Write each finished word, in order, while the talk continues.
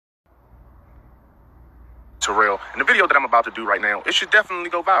Terrell, and the video that I'm about to do right now, it should definitely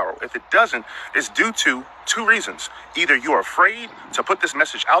go viral. If it doesn't, it's due to two reasons. Either you're afraid to put this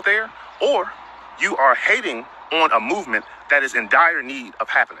message out there, or you are hating on a movement that is in dire need of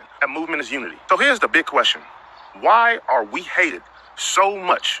happening. That movement is unity. So here's the big question. Why are we hated so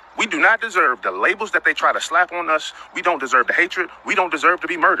much? We do not deserve the labels that they try to slap on us. We don't deserve the hatred. We don't deserve to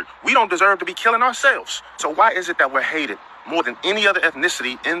be murdered. We don't deserve to be killing ourselves. So why is it that we're hated more than any other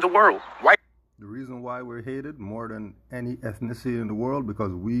ethnicity in the world? Why? The reason why we're hated more than any ethnicity in the world,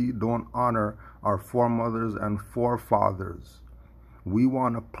 because we don't honor our foremothers and forefathers. We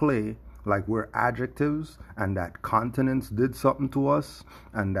want to play like we're adjectives, and that continents did something to us,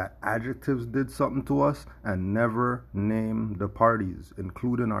 and that adjectives did something to us, and never name the parties,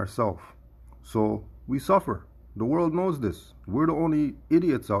 including ourselves. So we suffer. The world knows this. We're the only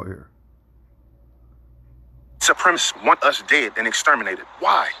idiots out here. Supremacists want us dead and exterminated.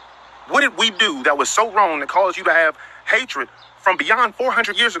 Why? What did we do that was so wrong that caused you to have hatred from beyond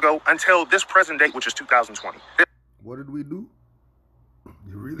 400 years ago until this present date, which is 2020? What did we do?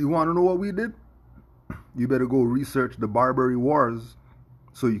 You really want to know what we did? You better go research the Barbary Wars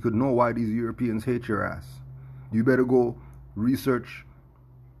so you could know why these Europeans hate your ass. You better go research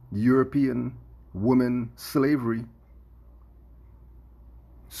European women slavery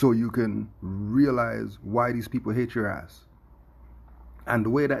so you can realize why these people hate your ass. And the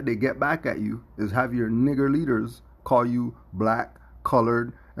way that they get back at you is have your nigger leaders call you black,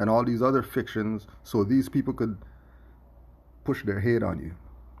 colored, and all these other fictions so these people could push their hate on you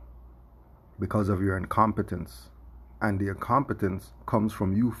because of your incompetence. And the incompetence comes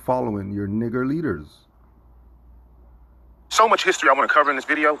from you following your nigger leaders. So much history I want to cover in this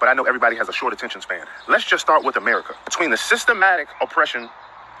video, but I know everybody has a short attention span. Let's just start with America. Between the systematic oppression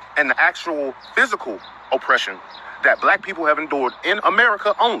and the actual physical oppression that black people have endured in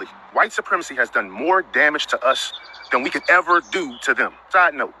America only, white supremacy has done more damage to us than we could ever do to them.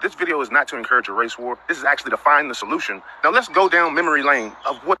 Side note, this video is not to encourage a race war. This is actually to find the solution. Now let's go down memory lane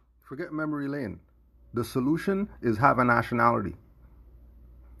of what... Forget memory lane. The solution is have a nationality.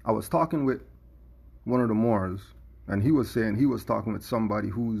 I was talking with one of the Moors, and he was saying he was talking with somebody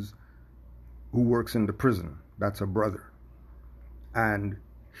who works in the prison. That's a brother. And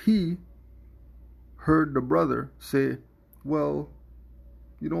he heard the brother say, well,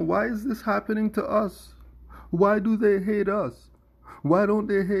 you know, why is this happening to us? Why do they hate us? Why don't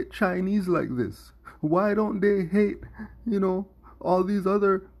they hate Chinese like this? Why don't they hate, you know, all these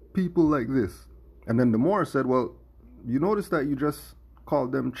other people like this? And then the Moor said, well, you notice that you just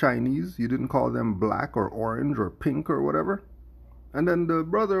called them Chinese. You didn't call them black or orange or pink or whatever. And then the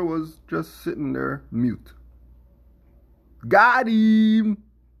brother was just sitting there mute. Got him!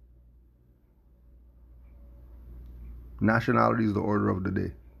 Nationality is the order of the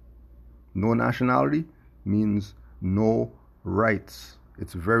day. No nationality means no rights.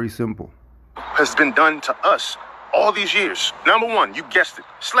 It's very simple. Has been done to us all these years. Number one, you guessed it,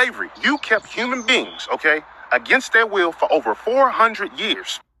 slavery. You kept human beings, okay, against their will for over 400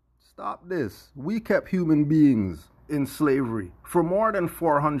 years. Stop this. We kept human beings in slavery for more than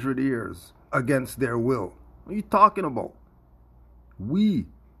 400 years against their will. What are you talking about? We,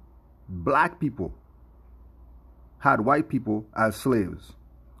 black people, had white people as slaves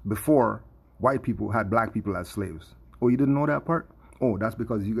before white people had black people as slaves. Oh, you didn't know that part? Oh, that's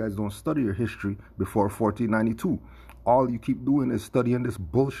because you guys don't study your history before 1492. All you keep doing is studying this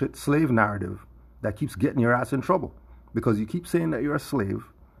bullshit slave narrative that keeps getting your ass in trouble because you keep saying that you're a slave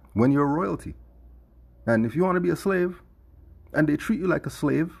when you're royalty. And if you want to be a slave and they treat you like a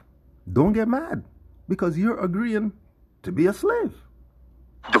slave, don't get mad because you're agreeing to be a slave.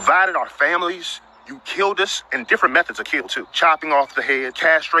 Divided our families. You killed us, and different methods of kill too. Chopping off the head,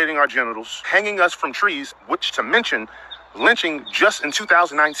 castrating our genitals, hanging us from trees, which to mention, lynching just in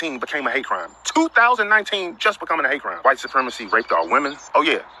 2019 became a hate crime. 2019 just becoming a hate crime. White supremacy raped our women. Oh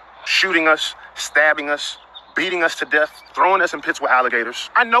yeah. Shooting us, stabbing us, beating us to death, throwing us in pits with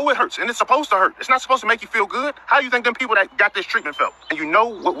alligators. I know it hurts, and it's supposed to hurt. It's not supposed to make you feel good. How do you think them people that got this treatment felt? And you know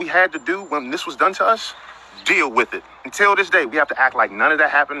what we had to do when this was done to us? Deal with it. Until this day, we have to act like none of that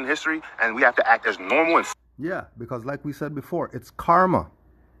happened in history, and we have to act as normal. And yeah, because like we said before, it's karma.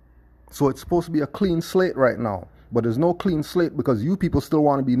 So it's supposed to be a clean slate right now. But there's no clean slate because you people still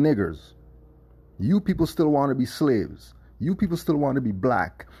want to be niggers. You people still want to be slaves. You people still want to be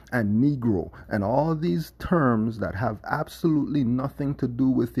black and Negro and all these terms that have absolutely nothing to do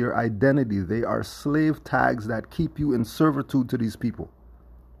with your identity. They are slave tags that keep you in servitude to these people.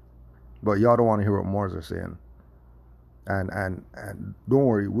 But y'all don't want to hear what Moors are saying. And don't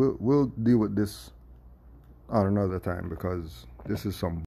worry, we'll deal with this on another time because this is some